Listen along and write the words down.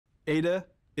Ada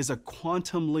is a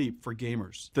quantum leap for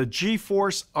gamers. The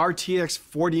GeForce RTX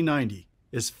 4090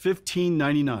 is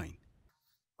 $1599.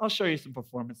 I'll show you some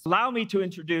performance. Allow me to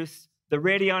introduce the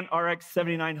Radeon RX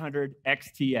 7900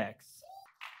 XTX.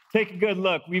 Take a good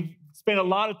look. We've spent a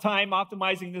lot of time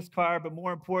optimizing this card, but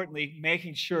more importantly,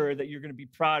 making sure that you're going to be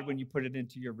proud when you put it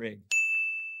into your rig.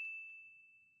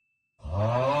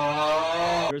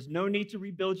 There's no need to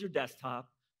rebuild your desktop,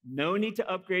 no need to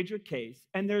upgrade your case,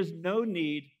 and there's no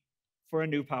need for a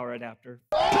new power adapter.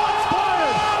 Shots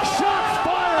fired! Shots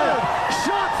fired!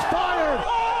 Shots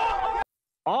fired!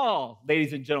 All,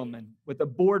 ladies and gentlemen, with a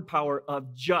board power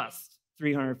of just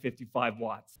 355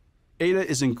 watts. Ada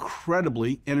is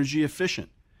incredibly energy efficient,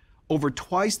 over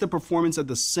twice the performance at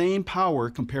the same power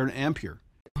compared to Ampere.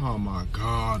 Oh my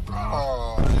God, bro.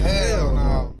 Oh, hell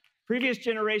no. Previous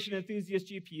generation enthusiast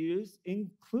GPUs,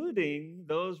 including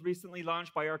those recently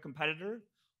launched by our competitor,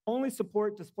 only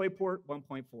support DisplayPort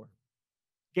 1.4.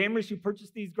 Gamers who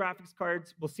purchase these graphics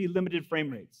cards will see limited frame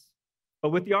rates. But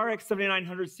with the RX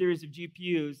 7900 series of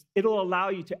GPUs, it'll allow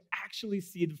you to actually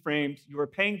see the frames you are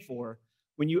paying for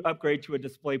when you upgrade to a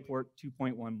DisplayPort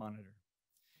 2.1 monitor.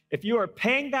 If you are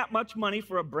paying that much money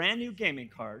for a brand new gaming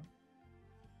card,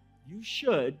 you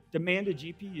should demand a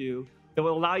GPU that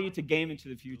will allow you to game into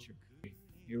the future.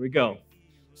 Here we go.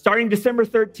 Starting December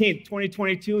 13th,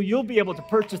 2022, you'll be able to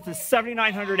purchase the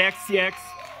 7900 XTX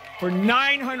for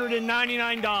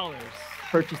 $999.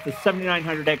 Purchase the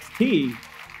 7900 XT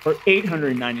for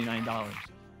 $899.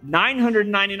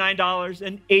 $999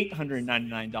 and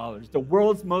 $899. The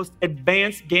world's most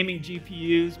advanced gaming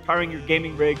GPUs powering your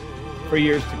gaming rig for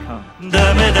years to come.